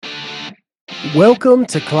Welcome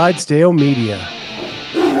to Clydesdale Media.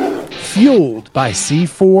 Fueled by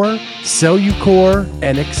C4, Cellucor,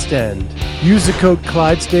 and Extend. Use the code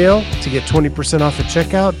Clydesdale to get 20% off at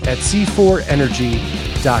checkout at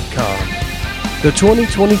c4energy.com. The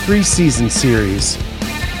 2023 season series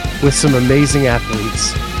with some amazing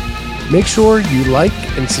athletes. Make sure you like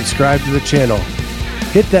and subscribe to the channel.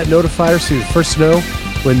 Hit that notifier so you're the first to know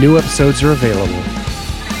when new episodes are available.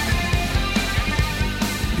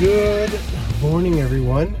 Good morning,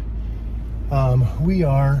 everyone. We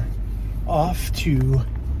are off to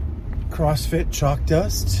CrossFit Chalk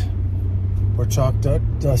Dust, or Chalk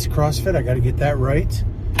Dust CrossFit. I got to get that right.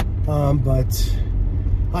 But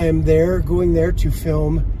I am going there to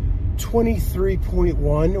film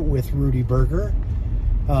 23.1 with Rudy Berger.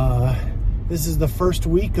 This is the first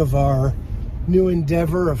week of our new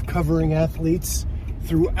endeavor of covering athletes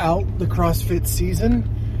throughout the CrossFit season.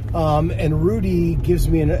 And Rudy gives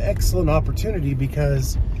me an excellent opportunity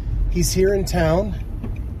because he's here in town,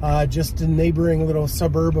 just a neighboring little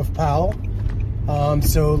suburb of Powell.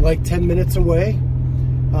 So like 10 minutes away.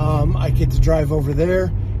 I get to drive over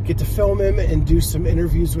there, get to film him and do some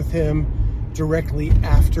interviews with him directly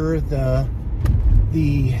after the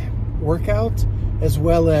workout, as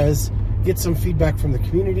well as get some feedback from the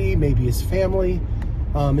community, maybe his family.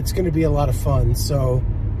 It's going to be a lot of fun. So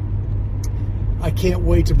I can't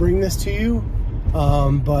wait to bring this to you.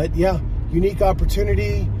 But yeah, unique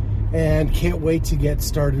opportunity, and can't wait to get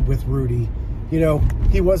started with Rudy. You know,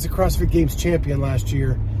 he was a CrossFit Games champion last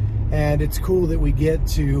year, and it's cool that we get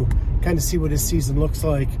to kind of see what his season looks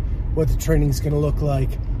like, what the training is going to look like,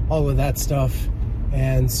 all of that stuff.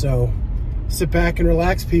 And so sit back and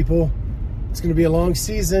relax, people. It's going to be a long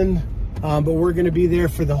season, but we're going to be there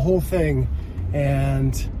for the whole thing,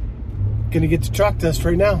 and going to get to Chalk Dust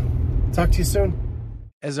right now. Talk to you soon.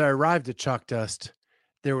 As I arrived at Chalk Dust,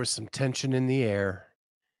 there was some tension in the air.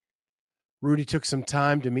 Rudy took some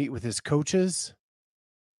time to meet with his coaches,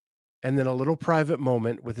 and then a little private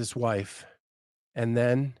moment with his wife. And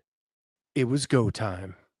then it was go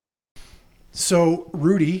time. So,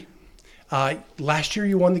 Rudy, last year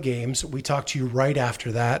you won the games. We talked to you right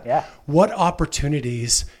after that. Yeah. What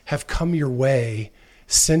opportunities have come your way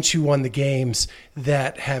since you won the games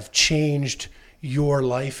that have changed your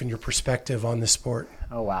life and your perspective on the sport?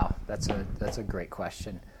 Oh, wow. That's a great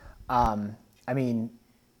question. I mean,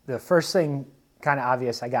 the first thing, kind of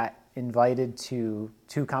obvious, I got invited to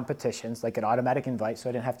 2 competitions, like an automatic invite, so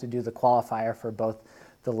I didn't have to do the qualifier for both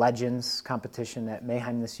the Legends competition at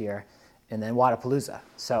Mayheim this year and then Wadapalooza.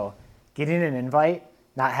 So getting an invite,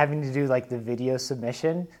 not having to do like the video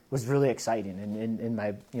submission, was really exciting. And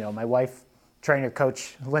my wife, trainer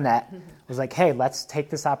coach Lynette, was like, hey, let's take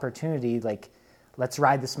this opportunity, like, let's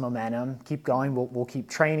ride this momentum, keep going. We'll keep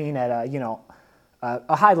training at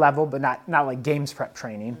a high level, but not like games prep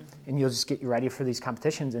training, and you'll just get you ready for these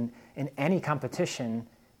competitions. And any competition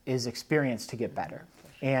is experience to get better.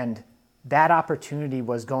 And that opportunity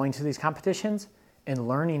was going to these competitions and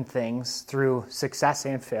learning things through success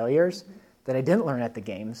and failures that I didn't learn at the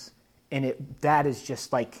games. And that is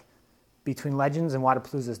just like, between Legends and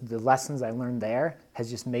Wadapalooza, the lessons I learned there has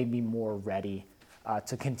just made me more ready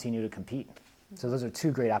to continue to compete. So those are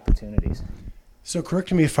 2 great opportunities. So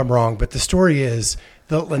correct me if I'm wrong, but the story is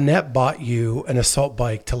that Lynette bought you an assault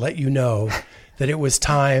bike to let you know that it was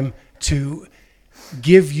time to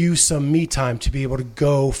give you some me time to be able to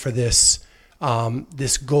go for this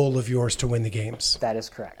this goal of yours to win the games. That is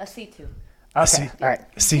correct. A C2. Okay, all right.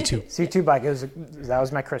 C2. C2 bike. That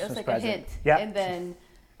was my Christmas It was like present. a hint. Yeah. And then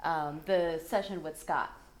the session with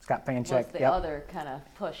Scott Panchik. was the other kind of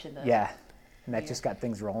push in the... Yeah, and that just got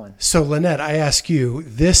things rolling. So Lynette, I ask you,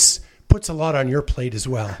 this puts a lot on your plate as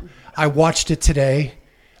well. I watched it today.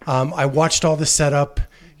 I watched all the setup.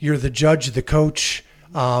 You're the judge, the coach,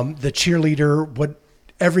 the cheerleader,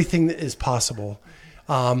 everything that is possible.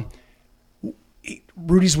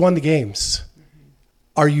 Rudy's won the games.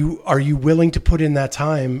 Are you willing to put in that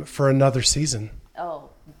time for another season?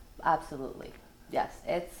 Oh, absolutely. Yes.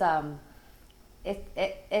 It's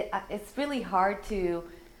really hard to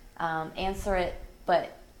answer it,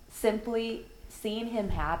 but simply seeing him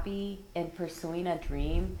happy and pursuing a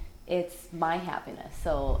dream, it's my happiness.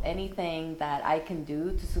 So anything that I can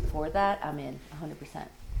do to support that, I'm in 100%.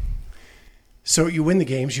 So you win the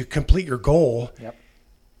games, you complete your goal. Yep.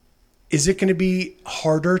 Is it going to be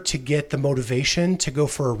harder to get the motivation to go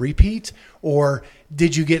for a repeat, or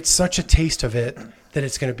did you get such a taste of it that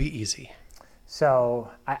it's going to be easy? So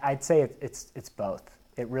I'd say it's both.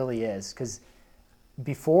 It really is, because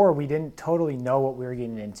before we didn't totally know what we were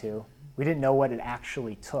getting into. We didn't know what it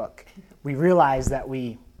actually took. We realized that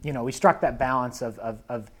we struck that balance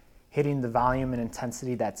of hitting the volume and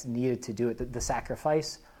intensity that's needed to do it, the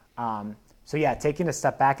sacrifice. So yeah, taking a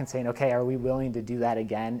step back and saying, okay, are we willing to do that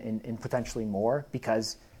again and potentially more?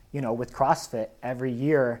 Because, with CrossFit, every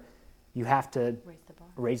year you have to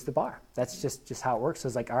raise the bar. That's just how it works. So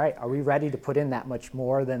it's like, all right, are we ready to put in that much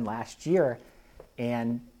more than last year?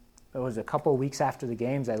 And it was a couple of weeks after the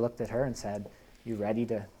games, I looked at her and said, you ready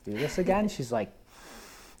to do this again? She's like,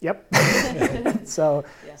 yep. So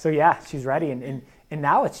yeah, she's ready. And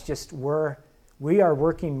now it's just we are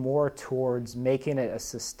working more towards making it a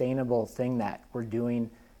sustainable thing that we're doing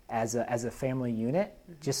as a family unit,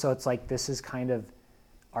 just so it's like this is kind of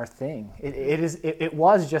our thing. It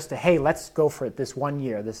was just hey, let's go for it this one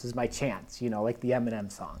year. This is my chance, like the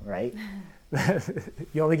Eminem song, right?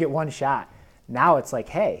 You only get one shot. Now it's like,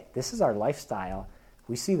 hey, this is our lifestyle.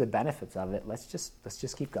 We see the benefits of it. Let's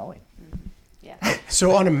just keep going. Yeah.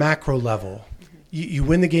 So on a macro level, you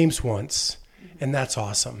win the games once, and that's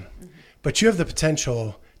awesome. But you have the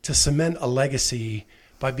potential to cement a legacy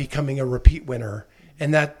by becoming a repeat winner,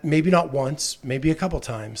 and that maybe not once, maybe a couple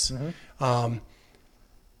times.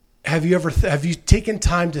 Have you taken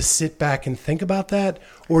time to sit back and think about that,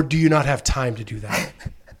 or do you not have time to do that?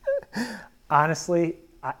 Honestly,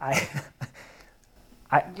 I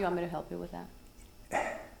do you want me to help you with that?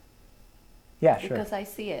 Yeah, sure. Because I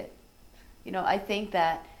see it. I think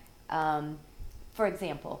that, for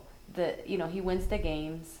example, he wins the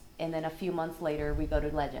games, and then a few months later we go to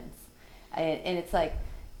Legends, and it's like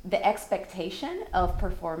the expectation of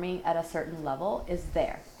performing at a certain level is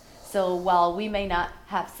there. So while we may not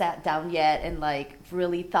have sat down yet and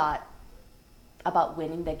really thought about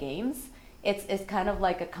winning the games, it's kind of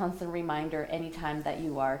like a constant reminder anytime that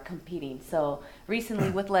you are competing. So recently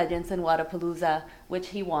with Legends in Wodapalooza, which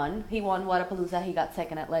he won Wodapalooza, he got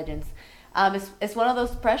second at Legends. It's one of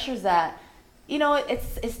those pressures that,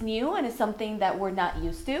 it's new and it's something that we're not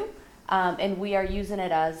used to. And we are using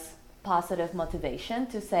it as positive motivation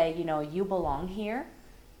to say, you belong here.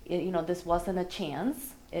 This wasn't a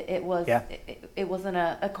chance. It wasn't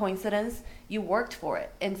a coincidence. You worked for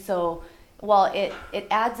it. And so while it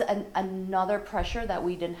adds another pressure that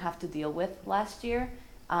we didn't have to deal with last year,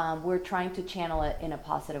 we're trying to channel it in a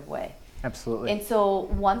positive way. Absolutely. And so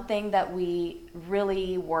one thing that we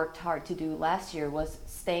really worked hard to do last year was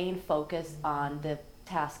staying focused on the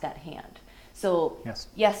task at hand. So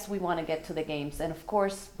yes, we want to get to the games, and of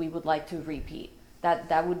course we would like to repeat.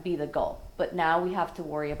 That would be the goal. But now we have to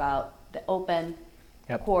worry about the open,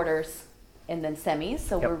 quarters, and then semis.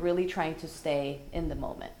 So we're really trying to stay in the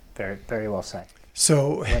moment. Very, very well said.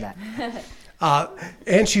 So, and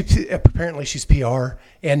apparently she's PR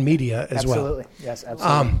and media as well. Absolutely. Yes,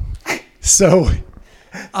 absolutely. So,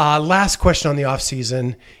 last question on the off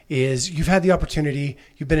season is: you've had the opportunity,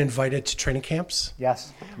 you've been invited to training camps,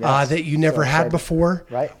 yes. That you never had before.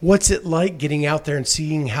 Right. What's it like getting out there and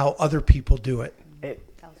seeing how other people do it?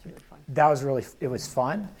 That was really fun. It was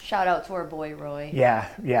fun. Shout out to our boy Roy.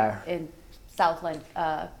 Yeah. In Southland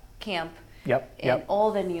camp. And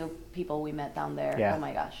all the new people we met down there. Yeah. Oh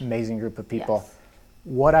my gosh. Amazing group of people. Yes.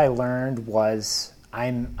 What I learned was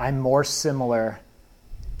I'm more similar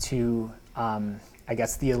to I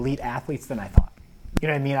guess the elite athletes than I thought. You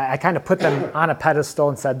know what I mean? I kind of put them on a pedestal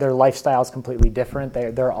and said their lifestyle is completely different.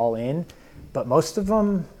 They're all in, but most of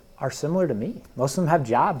them are similar to me. Most of them have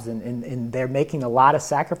jobs and they're making a lot of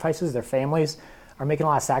sacrifices. Their families are making a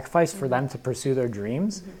lot of sacrifice for them to pursue their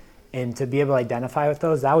dreams. And to be able to identify with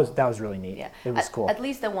those, that was really neat. Yeah. It was cool. At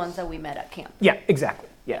least the ones that we met at camp. Yeah, exactly.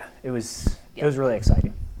 Yeah, it was really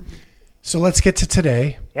exciting. So let's get to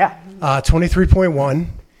today. Yeah.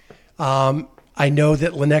 23.1. I know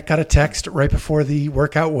that Lynette got a text right before the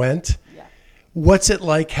workout went. Yeah. What's it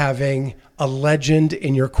like having a legend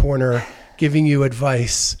in your corner giving you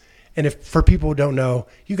advice? And if for people who don't know,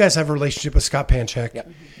 you guys have a relationship with Scott Panchek. Yep.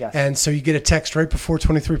 Yes. And so you get a text right before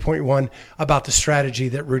 23.1 about the strategy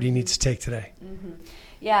that Rudy needs to take today.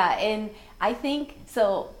 Yeah, and I think,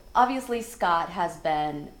 so obviously Scott has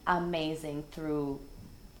been amazing through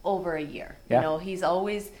over a year. Yeah. He's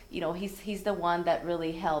always, he's the one that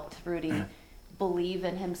really helped Rudy believe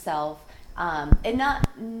in himself. And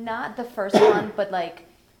not the first one, but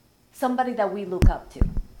somebody that we look up to.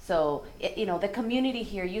 So, the community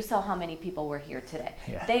here, you saw how many people were here today.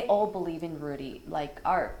 Yeah. They all believe in Rudy, like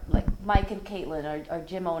Mike and Caitlin, our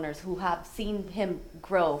gym owners who have seen him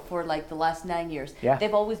grow for the last 9 years. Yeah.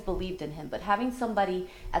 They've always believed in him. But having somebody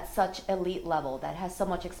at such elite level that has so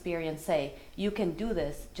much experience say, you can do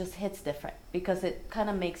this, just hits different because it kind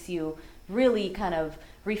of makes you really kind of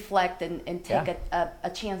reflect and take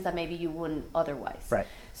a chance that maybe you wouldn't otherwise. Right.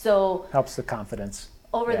 So helps the confidence.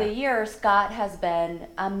 over the years, Scott has been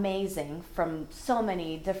amazing from so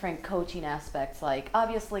many different coaching aspects, like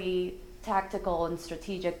obviously tactical and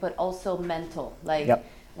strategic, but also mental. Like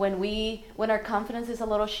when our confidence is a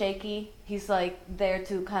little shaky, he's like there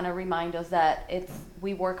to kind of remind us that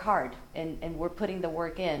we work hard and we're putting the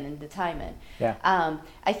work in and the time in.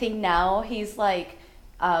 I think now he's like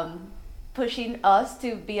pushing us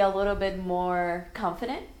to be a little bit more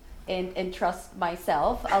confident and trust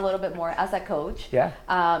myself a little bit more as a coach.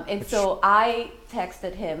 So I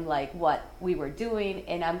texted him like what we were doing,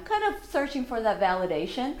 and I'm kind of searching for that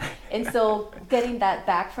validation. And so getting that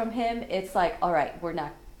back from him, it's like, all right, we're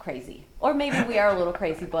not crazy. Or maybe we are a little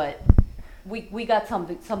crazy, but we got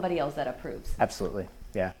somebody else that approves. Absolutely.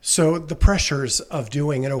 Yeah. So the pressures of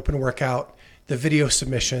doing an open workout, the video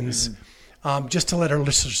submissions, just to let our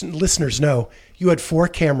listeners know, you had 4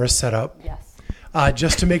 cameras set up. Yes.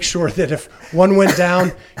 Just to make sure that if one went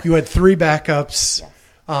down, you had 3 backups.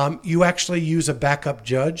 Yes. You actually use a backup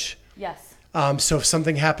judge. Yes. So if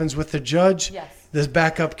something happens with the judge, this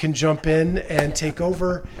backup can jump in and take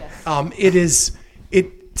over. Yes.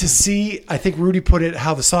 To see, I think Rudy put it,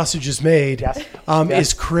 how the sausage is made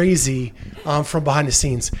is crazy from behind the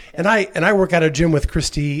scenes. And I work at a gym with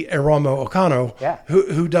Christy Eromo Ocano,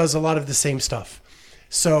 who does a lot of the same stuff.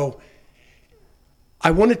 So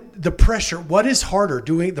I wanted the pressure. What is harder,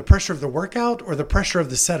 doing the pressure of the workout or the pressure of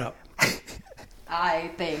the setup?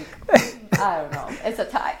 I think, I don't know. It's a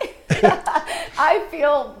tie. I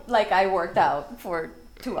feel like I worked out for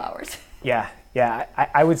 2 hours. Yeah.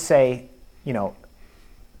 I would say,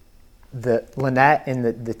 the Lynette and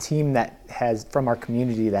the team that has from our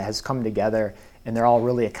community that has come together, and they're all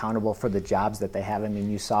really accountable for the jobs that they have. I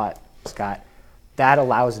mean, you saw it, Scott. That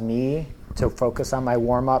allows me to focus on my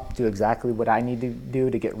warm up, do exactly what I need to do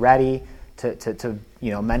to get ready, to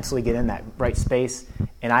mentally get in that right space.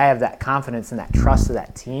 And I have that confidence and that trust of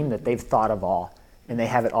that team that they've thought of all, and they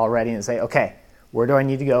have it all ready and say, okay, where do I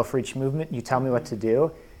need to go for each movement? You tell me what to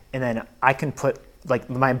do, and then I can put, like,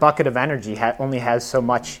 my bucket of energy only has so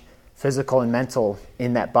much physical and mental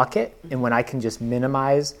in that bucket, and when I can just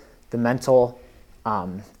minimize the mental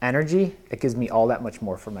energy, it gives me all that much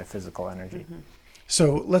more for my physical energy.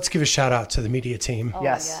 So let's give a shout out to the media team. Oh,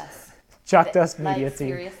 yes. Chuck Dust media team.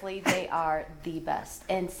 Seriously, they are the best.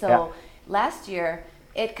 And so last year,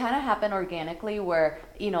 it kind of happened organically where,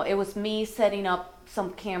 it was me setting up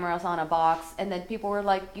some cameras on a box, and then people were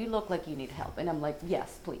like, you look like you need help. And I'm like,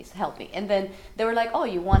 yes, please help me. And then they were like, oh,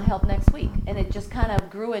 you want help next week? And it just kind of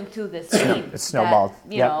grew into this team. It snowballed.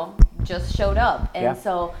 That, just showed up. And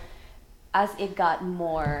so as it got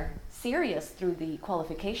more serious through the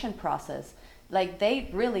qualification process, like, they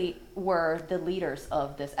really were the leaders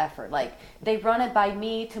of this effort. Like, they run it by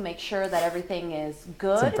me to make sure that everything is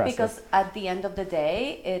good, because at the end of the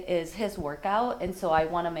day, it is his workout, and so I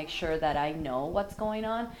want to make sure that I know what's going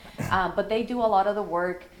on. But they do a lot of the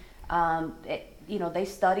work. They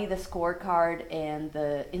study the scorecard and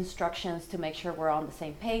the instructions to make sure we're on the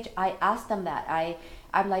same page. I asked them that.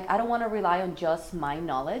 I'm like, I don't want to rely on just my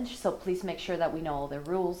knowledge, so please make sure that we know all the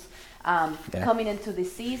rules. Coming into the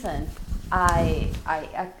season, I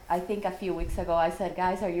think a few weeks ago I said,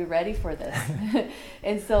 guys, are you ready for this?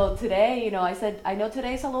 And so today, I said, I know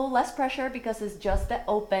today's a little less pressure because it's just the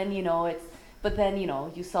open, but then,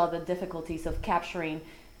 you saw the difficulties of capturing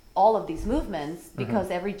all of these movements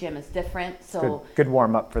because every gym is different. So good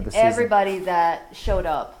warm up for the season. Everybody that showed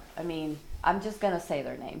up, I mean, I'm just going to say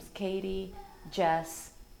their names: Katie,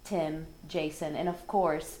 Jess, Tim, Jason, and of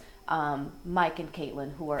course, Mike and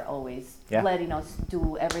Caitlin, who are always letting us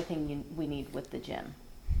do everything we need with the gym.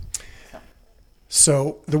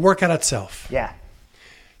 So the workout itself. Yeah.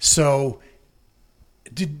 So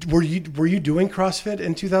were you doing CrossFit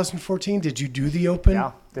in 2014? Did you do the open?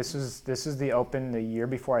 No, this is the open the year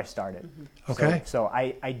before I started. Okay. So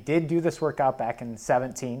I did do this workout back in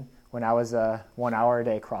 17 when I was a 1 hour a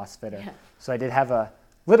day CrossFitter. Yeah. So I did have a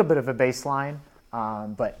little bit of a baseline.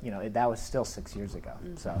 But that was still 6 years ago.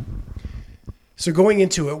 So going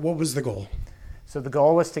into it, what was the goal? So the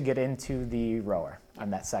goal was to get into the rower on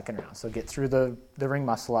that second round. So get through the ring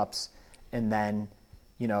muscle ups, and then,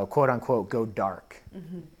 quote unquote, go dark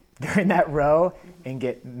during that row and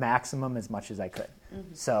get maximum as much as I could.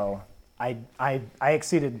 So I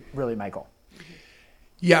exceeded really my goal.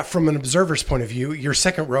 Yeah, from an observer's point of view, your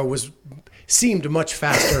second row seemed much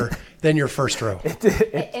faster than your first row.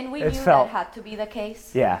 And we knew that had to be the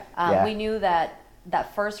case. Yeah. We knew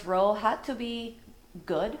that first row had to be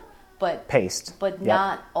good, but paced, but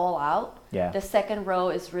not all out. Yeah. The second row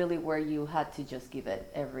is really where you had to just give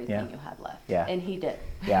it everything you had left. Yeah. And he did.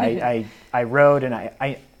 Yeah, I rode, and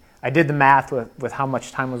I I did the math with how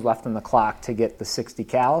much time was left on the clock to get the 60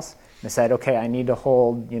 cals. And I said, okay, I need to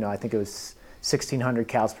hold, I think it was 1,600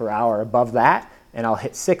 cals per hour above that, and I'll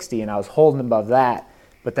hit 60, and I was holding above that.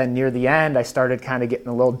 But then near the end, I started kind of getting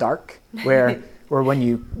a little dark, where when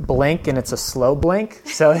you blink and it's a slow blink,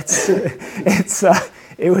 so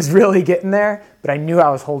it was really getting there. But I knew I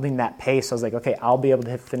was holding that pace. I was like, okay, I'll be able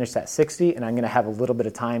to finish that 60, and I'm going to have a little bit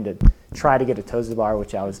of time to try to get a toes to bar,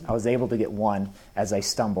 which I was able to get one as I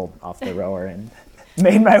stumbled off the rower and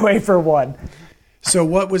made my way for one. So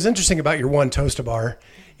what was interesting about your one toes to bar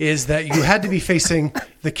is that you had to be facing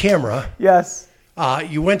the camera. Yes.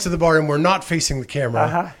 You went to the bar and were not facing the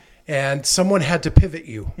camera, and someone had to pivot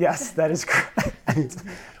you. Yes, that is correct.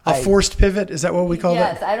 A forced pivot, is that what we call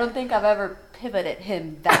that? Yes, I don't think I've ever pivoted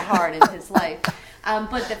him that hard in his life.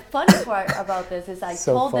 But the funny part about this is I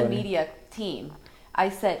told the media team, I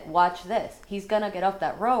said, watch this. He's going to get off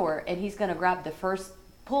that rower, and he's going to grab the first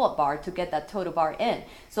pull-up bar to get that toe to bar in.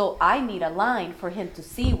 So I need a line for him to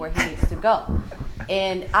see where he needs to go.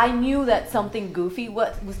 And I knew that something goofy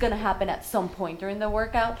was going to happen at some point during the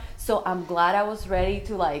workout. So I'm glad I was ready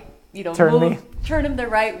to turn him the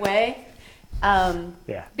right way.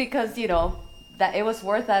 Because, that it was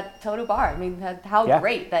worth that toe to bar. I mean, how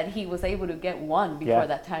great that he was able to get one before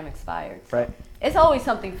that time expired. So right. It's always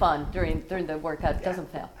something fun during the workout. It doesn't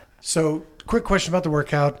fail. So, quick question about the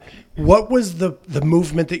workout. What was the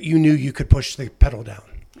movement that you knew you could push the pedal down?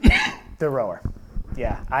 The rower.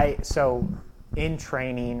 Yeah. So in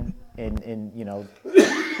training,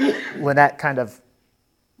 Lynette kind of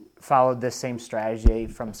followed this same strategy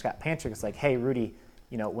from Scott Pantrick. It's like, hey, Rudy,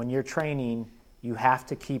 when you're training, you have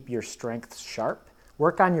to keep your strengths sharp.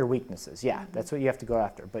 Work on your weaknesses. Yeah, that's what you have to go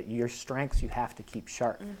after. But your strengths, you have to keep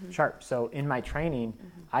sharp. So in my training,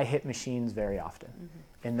 I hit machines very often.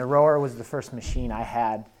 And the rower was the first machine I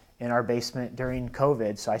had in our basement during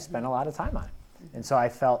COVID, so I spent a lot of time on it. And so I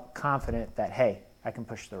felt confident that, hey, I can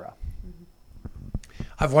push the row.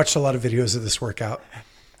 I've watched a lot of videos of this workout.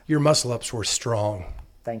 Your muscle-ups were strong.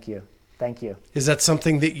 Thank you. Is that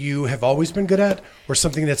something that you have always been good at, or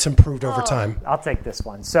something that's improved over time? I'll take this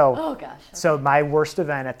one. So, So my worst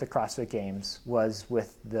event at the CrossFit Games was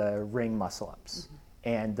with the ring muscle-ups.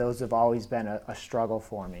 And those have always been a struggle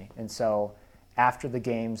for me. And so after the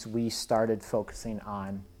games, we started focusing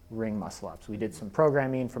on ring muscle-ups. We did some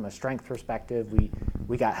programming from a strength perspective.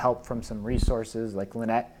 We got help from some resources, like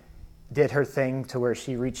Lynette did her thing to where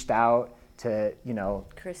she reached out to,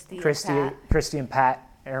 Christy and Pat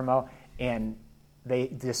Ermo, and they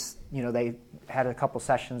just, they had a couple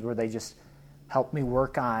sessions where they just helped me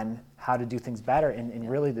work on how to do things better. And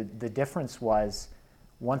really the difference was,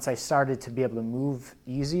 once I started to be able to move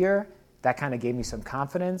easier, that kind of gave me some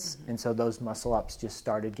confidence. And so those muscle ups just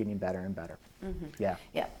started getting better and better. Yeah.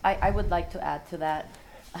 I would like to add to that,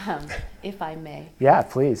 if I may. Yeah,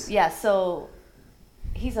 please. Yeah, so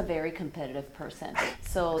he's a very competitive person.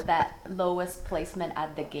 So that lowest placement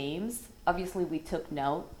at the games, obviously we took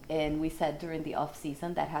note, and we said during the off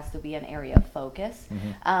season that has to be an area of focus.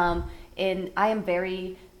 And I am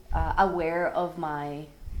very aware of my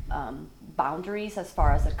boundaries as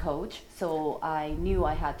far as a coach, so I knew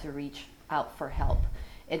I had to reach out for help.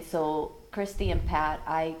 And so Christy and Pat,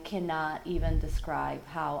 I cannot even describe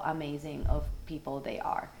how amazing of people they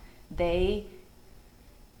are. They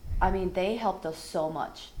helped us so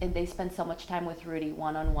much, and they spent so much time with Rudy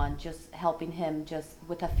one-on-one, just helping him just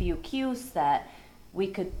with a few cues that we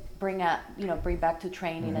could bring back to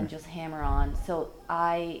training and just hammer on. So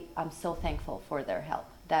I'm so thankful for their help.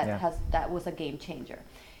 That was a game changer.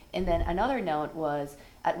 And then another note was,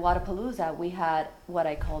 at Wadapalooza, we had what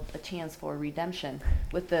I called a chance for redemption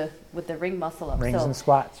with the ring muscle up. Rings and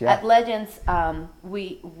squats, yeah. At Legends,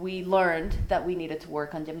 we learned that we needed to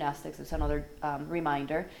work on gymnastics. It's another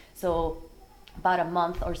reminder. So about a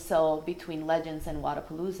month or so between Legends and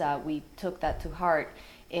Wadapalooza, we took that to heart.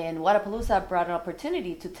 And Wadapalooza brought an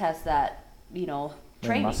opportunity to test that,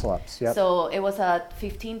 training. Muscle ups, yep. So it was a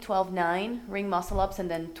 15, 12, 9 ring muscle ups,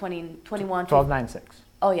 and then 21, 12, 9, 6.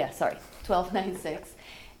 Oh yeah, sorry, 12, 9, 6.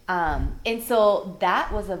 And so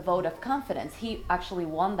that was a vote of confidence. He actually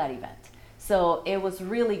won that event. So it was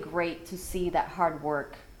really great to see that hard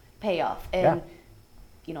work pay off, and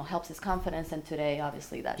helps his confidence. And today,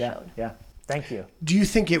 obviously, that showed. Yeah, thank you. Do you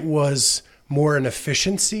think it was more an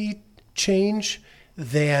efficiency change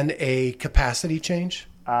than a capacity change?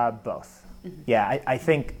 Both. Yeah, I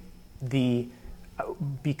think the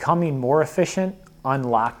becoming more efficient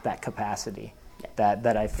unlocked that capacity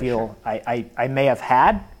that I feel I may have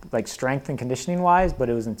had, like strength and conditioning wise, but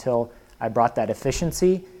it was until I brought that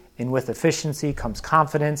efficiency, and with efficiency comes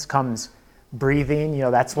confidence, comes breathing,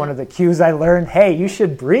 that's one of the cues I learned. Hey, you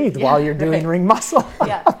should breathe while you're doing ring muscle.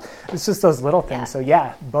 Yeah. It's just those little things. So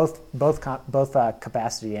both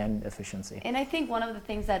capacity and efficiency. And I think one of the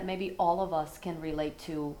things that maybe all of us can relate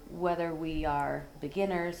to, whether we are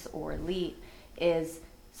beginners or elite, is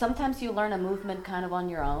sometimes you learn a movement kind of on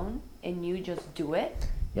your own and you just do it.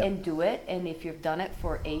 Yep. And do it, and if you've done it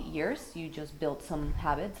for 8 years, you just build some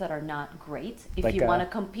habits that are not great if you want to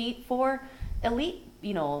compete for elite,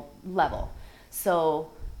 level. So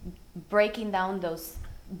breaking down those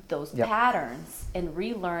patterns and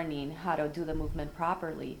relearning how to do the movement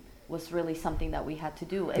properly was really something that we had to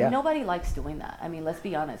do. And nobody likes doing that. I mean, let's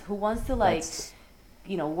be honest. Who wants to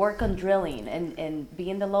work on drilling and be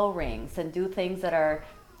in the low rings and do things that are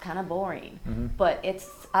kind of boring, but it's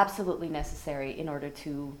absolutely necessary in order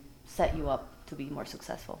to set you up to be more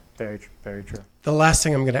successful. Very true. The last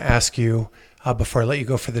thing I'm going to ask you before I let you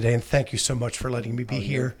go for the day, and thank you so much for letting me be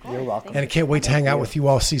here. You're welcome. And I can't wait to hang out with you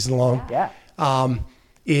all season long. Yeah.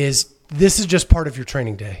 Is this is just part of your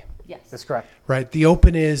training day? Yes. That's correct. Right. The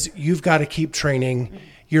open is you've got to keep training.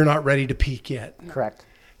 You're not ready to peak yet. Correct.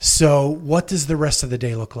 So what does the rest of the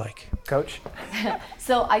day look like? Coach?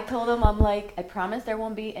 So I told him, I'm like, I promise there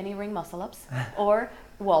won't be any ring muscle ups or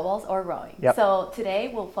wall balls or rowing. Yep. So today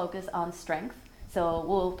we'll focus on strength. So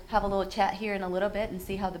we'll have a little chat here in a little bit and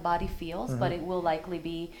see how the body feels, but it will likely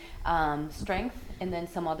be strength and then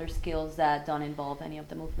some other skills that don't involve any of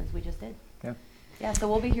the movements we just did. Yeah, so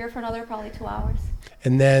we'll be here for another probably 2 hours.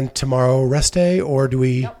 And then tomorrow rest day, or do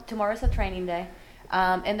we? Nope, tomorrow's a training day.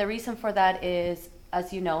 And the reason for that is,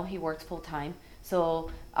 as you know, he works full time.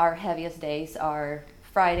 So our heaviest days are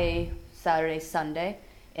Friday, Saturday, Sunday,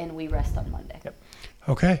 and we rest on Monday. Yep.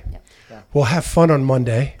 Okay. Yep. Yeah. We'll have fun on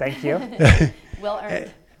Monday. Thank you. Well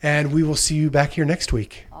earned. And we will see you back here next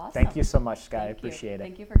week. Awesome. Thank you so much, Scott. I Thank you. appreciate it.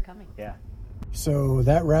 Thank you for coming. Yeah. So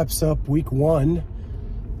that wraps up week 1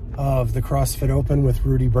 of the CrossFit Open with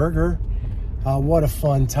Rudy Berger. What a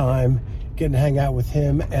fun time getting to hang out with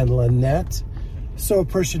him and Lynette. So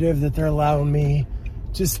appreciative that they're allowing me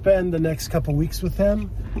to spend the next couple weeks with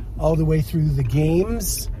them all the way through the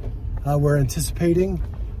games we're anticipating.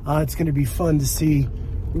 It's going to be fun to see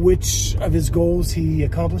which of his goals he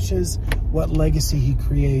accomplishes, what legacy he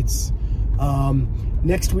creates.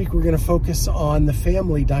 Next week, we're going to focus on the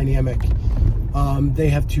family dynamic.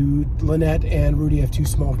 Lynette and Rudy have 2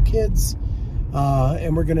 small kids,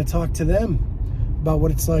 and we're going to talk to them about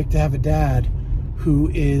what it's like to have a dad who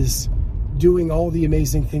is doing all the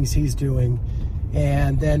amazing things he's doing.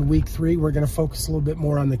 And then week 3, we're going to focus a little bit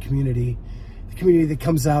more on the community that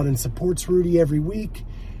comes out and supports Rudy every week,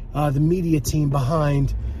 the media team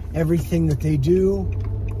behind everything that they do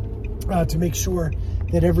to make sure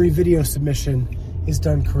that every video submission is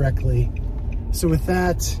done correctly. So with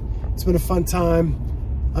that, it's been a fun time.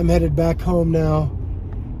 I'm headed back home now.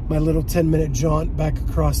 My little 10-minute jaunt back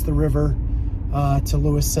across the river to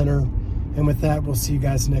Lewis Center. And with that, we'll see you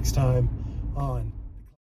guys next time on.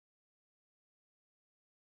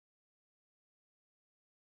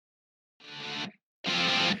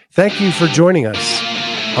 Thank you for joining us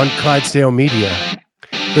on Clydesdale Media,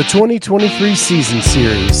 the 2023 season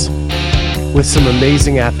series with some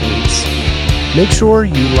amazing athletes. Make sure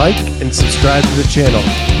you like and subscribe to the channel.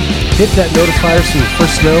 Hit that notifier so you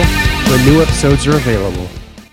first know when new episodes are available.